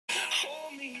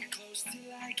close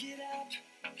till I get up.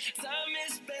 Time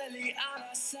is barely on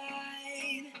our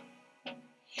side.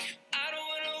 I don't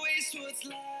wanna waste what's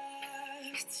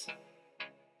left.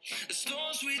 The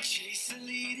storms we chase are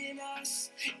leading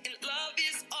us, and love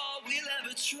is all we'll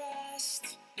ever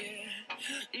trust. Yeah.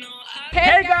 No,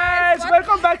 Hey guys,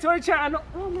 welcome back to our channel.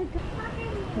 Oh my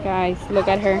god. Guys, look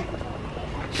at her.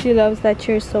 She loves that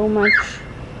chair so much.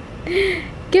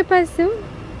 ¿Qué pasó?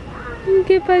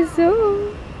 ¿Qué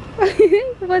pasó?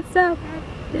 What's up?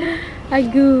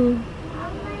 Agu.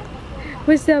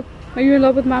 What's up? Are you in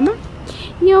love with mama?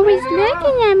 You're always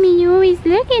looking at me. You're always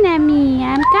looking at me.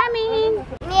 I'm coming.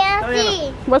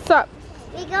 Nancy, What's up?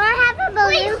 we're gonna have a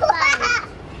balloon fight.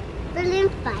 Balloon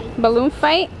fight. Balloon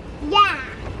fight? Yeah.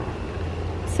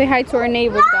 Say hi to our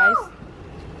neighbors, guys.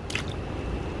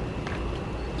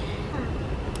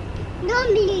 No,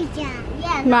 Melissa.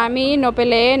 Yeah. Mami, no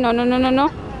pelee. No, no, no, no,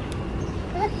 no.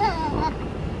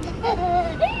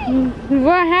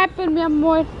 What happened, mi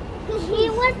amor? He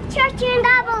was touching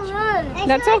the balloon.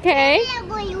 That's okay. It's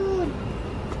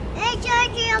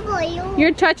touching a balloon.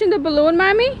 You're touching the balloon,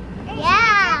 Mommy?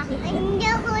 Yeah. And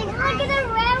they're going, look at the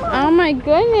red one. Oh my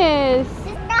goodness.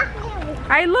 It's not here.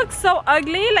 I look so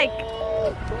ugly. Like,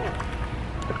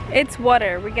 it's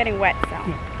water. We're getting wet, so.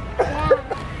 Yeah.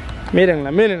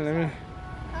 Mírenla, mírenla, mírenla.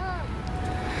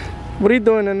 What are you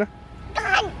doing, Nana?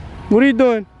 What are you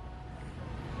doing?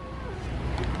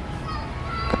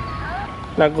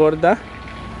 La gorda.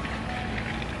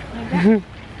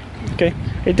 Okay.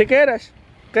 ¿Y te quedas?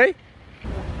 Okay?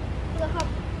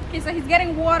 Okay, so he's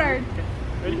getting watered.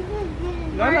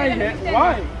 No, not yet.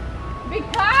 Why?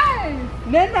 Because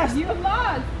Nena, you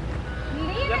lost.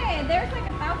 Leave it. There's like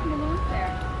 1,000 balloons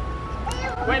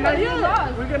there. wait, not You yet.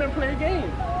 lost. We're gonna play a game.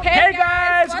 Hey,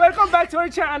 guys, what- welcome back to our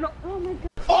channel. Oh my god.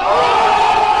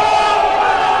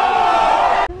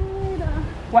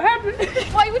 What happened?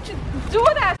 Why would you do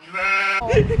that?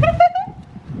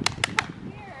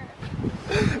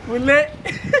 We're lit.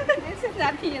 This is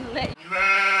not being lit.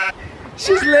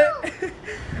 She's lit.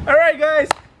 Alright guys,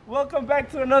 welcome back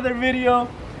to another video.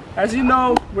 As you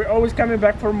know, we're always coming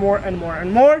back for more and more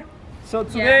and more. So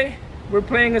today we're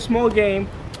playing a small game.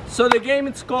 So the game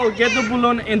is called Get the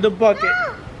Balloon in the Bucket.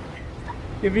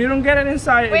 If you don't get it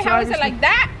inside, Wait, it's how is it obviously- like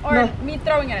that? Or No. me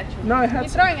throwing it at you? No, it Me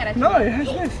has. throwing it at you? No, it has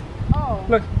this. Oh.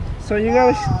 Look, so you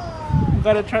guys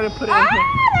gotta try to put it in here.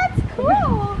 Ah, that's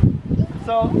cool.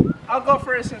 So I'll go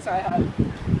first since I have.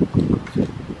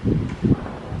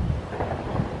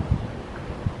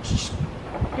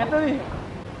 ¿Qué te dije?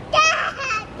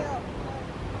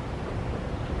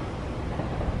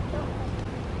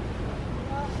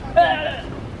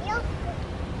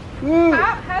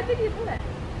 How did you do that?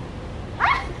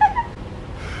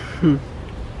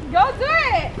 Go do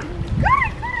it.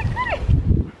 Good.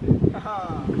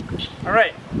 All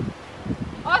right.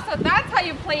 Also, that's how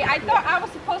you play. I thought I was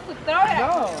supposed to throw it at you.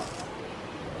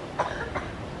 No.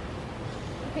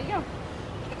 Okay, go.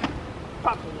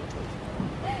 Pop.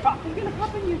 Pop. He's gonna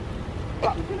pop on you.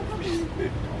 Pop. He's gonna pop on you.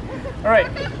 All right,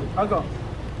 I'll go.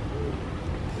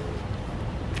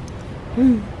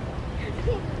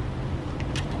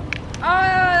 Oh,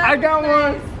 I got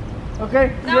nice. one.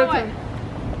 Okay, Now your what? turn.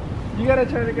 You gotta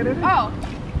try to get it in. Oh.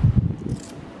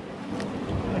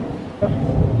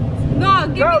 No,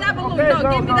 give Go. me that balloon. Okay, No,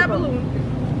 go, give me go, that go. balloon.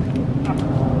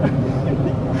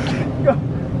 Go.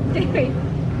 Wait.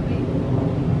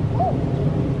 Oh,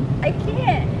 I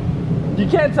can't. You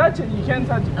can't touch it. You can't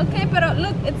touch it. Okay, but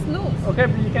look, it's loose. Okay,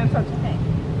 but you can't touch it. Okay.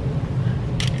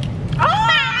 Oh,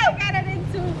 I got it in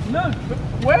too. Look,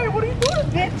 wait, what are you doing,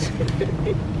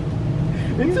 bitch?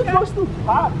 It's supposed to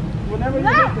pop whenever you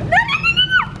No, hit no, it. no.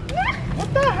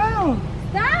 What the hell?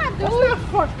 Stop, dude. That's not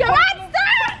fun. Come on,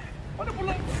 stop. What a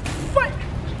balloon. Fight.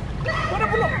 What a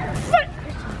balloon. Fight.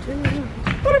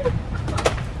 What a balloon.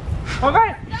 Okay,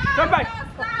 come back.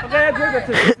 Stop. Okay, that's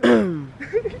it.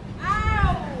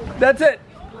 Ow. That's it.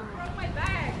 You broke my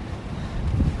bag.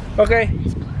 Okay,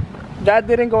 that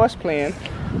didn't go as planned.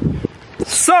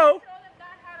 So,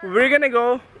 we're gonna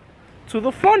go to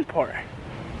the fun part.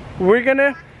 We're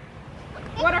gonna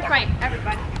Water fight,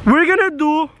 everybody.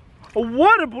 do a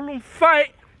water balloon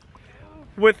fight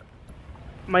with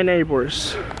my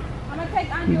neighbors. I'm gonna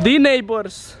take on you. The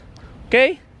neighbors.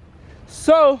 Okay?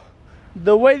 So,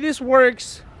 the way this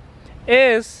works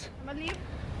is I'm gonna leave.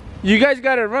 you guys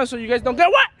gotta run so you guys don't get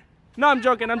what? No, I'm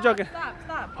joking, I'm joking.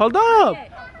 Stop. Hold up.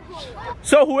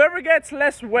 So whoever gets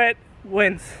less wet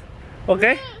wins.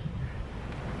 Okay?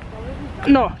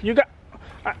 No, you got.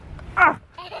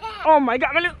 Oh my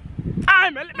God, Melissa!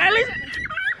 Melissa!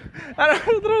 I don't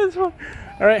know throw this one.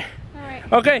 All right.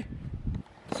 Okay.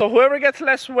 So whoever gets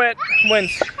less wet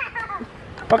wins.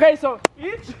 Okay, so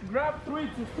each grab 3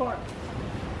 to start.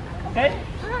 Okay?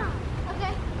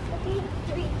 Okay.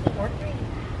 3.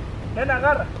 Then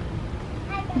agarra.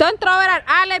 Don't throw it at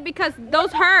Ale because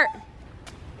those hurt.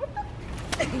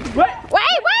 Wait.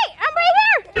 Wait, I'm right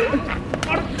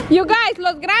here. You guys,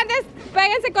 los grandes,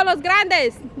 péguense con los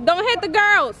grandes. Don't hit the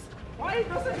girls. Why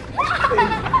doesn't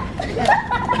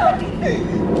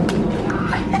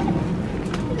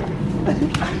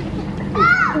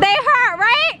They hurt,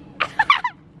 right?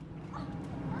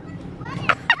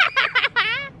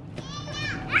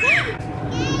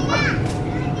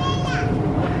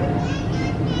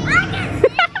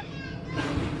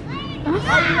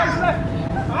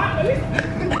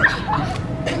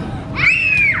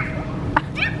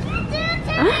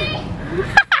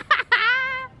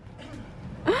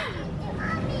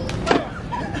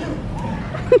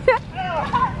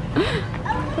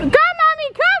 Come, mommy,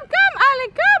 come, Ali,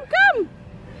 come.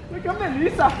 Look at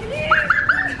Melissa.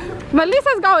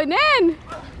 Melissa's going in.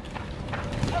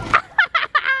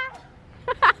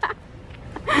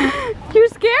 You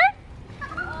scared?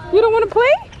 You don't want to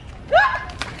play?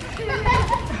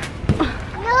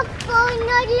 Loco,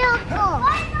 no loco.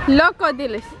 Loco,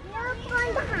 diles.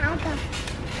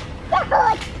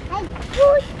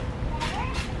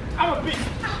 I'm a beast.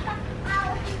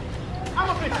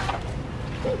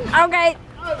 Okay.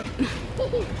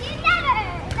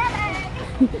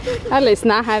 Ali's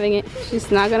not having it.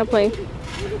 She's not gonna play.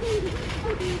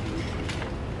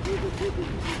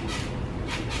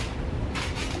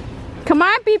 Come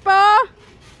on, people.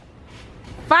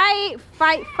 Fight.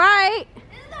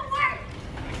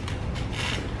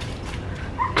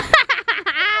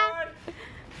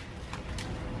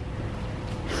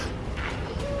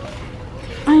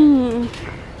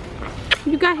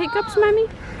 You got hiccups, mommy?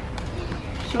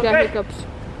 She got hiccups.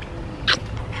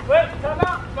 Wait, turn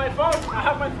out my phone. I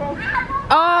have my phone.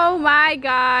 Oh my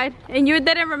God. And you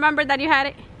didn't remember that you had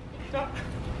it?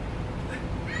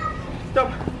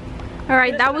 Stop.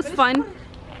 Alright, that was fun.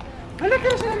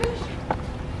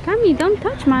 Kami, don't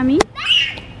touch mommy.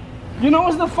 You know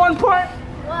what's the fun part?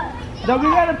 What? That we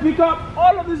gotta pick up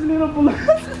all of these little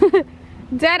balloons.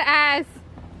 Dead ass.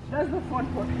 That's the fun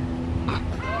part.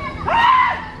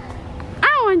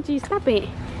 Oh, Angie, stop it.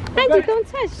 Angie, don't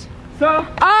touch. So,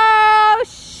 Oh,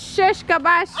 shush,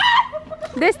 kabash.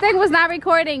 This thing was not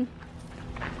recording.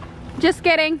 Just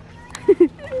kidding.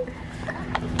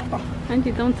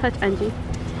 Angie, don't touch Angie.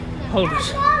 hold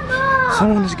this.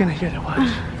 Someone is gonna get it. Watch.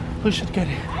 Who should get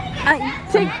it?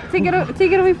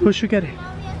 Take it away from Who should get it?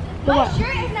 My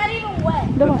shirt is not even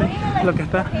wet. Look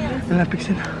at that. En la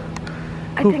piscina.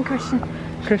 I think Christian.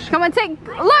 Christian. Come on, take.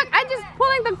 Look, I'm just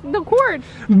pulling the cord.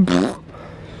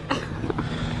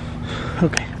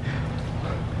 Okay.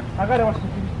 I gotta watch the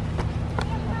video.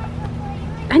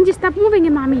 Angie, stop moving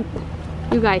it, mommy.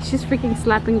 You guys, she's freaking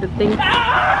slapping the thing.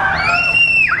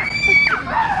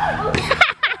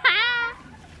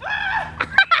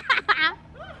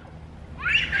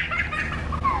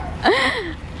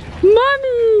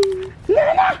 Mommy!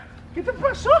 Nana! ¿Qué te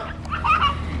pasó?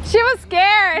 She was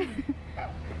scared.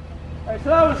 Alright, so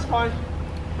that was fun.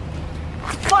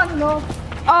 Fun, no?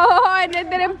 Oh, and it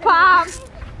didn't pop.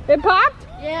 It popped?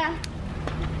 Yeah.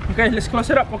 Okay, let's close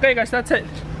it up. Okay, guys, that's it.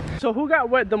 So who got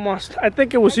wet the most? I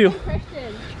think it was you.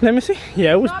 Christian. Let me see.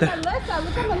 Yeah, it was the... Melissa,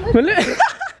 look at Melissa.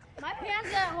 My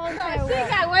pants got whole time She wet.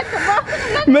 got wet the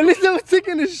most. Melissa was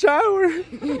taking a shower.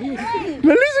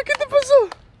 Melissa, ¿qué te pasó?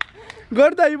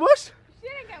 Gorda, ¿y vos? She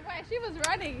didn't get wet. She was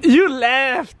running. You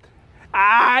left.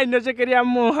 Ay, no se quería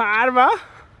mojar, ¿va?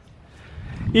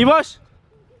 ¿Y vos?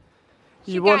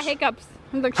 She got hiccups.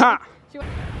 Look, Ha.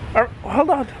 Hold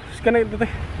on. Just gonna get the thing.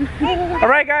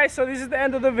 Alright, guys, so this is the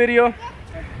end of the video.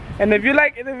 And if you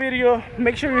liked the video,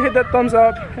 make sure you hit that thumbs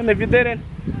up. And if you didn't,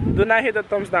 do not hit the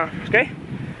thumbs down, okay?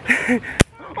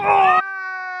 Oh!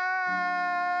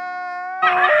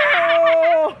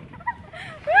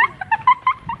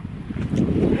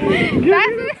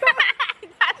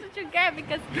 That's what you get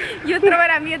because you threw it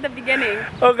at me at the beginning.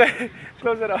 Okay,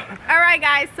 close it up. Alright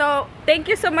guys, so thank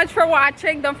you so much for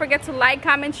watching. Don't forget to like,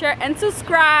 comment, share, and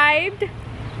subscribe.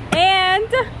 And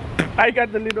I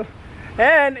got the little.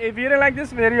 And if you didn't like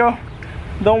this video,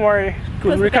 don't worry,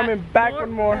 because we're coming back with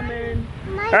more.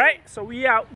 Alright, so we out.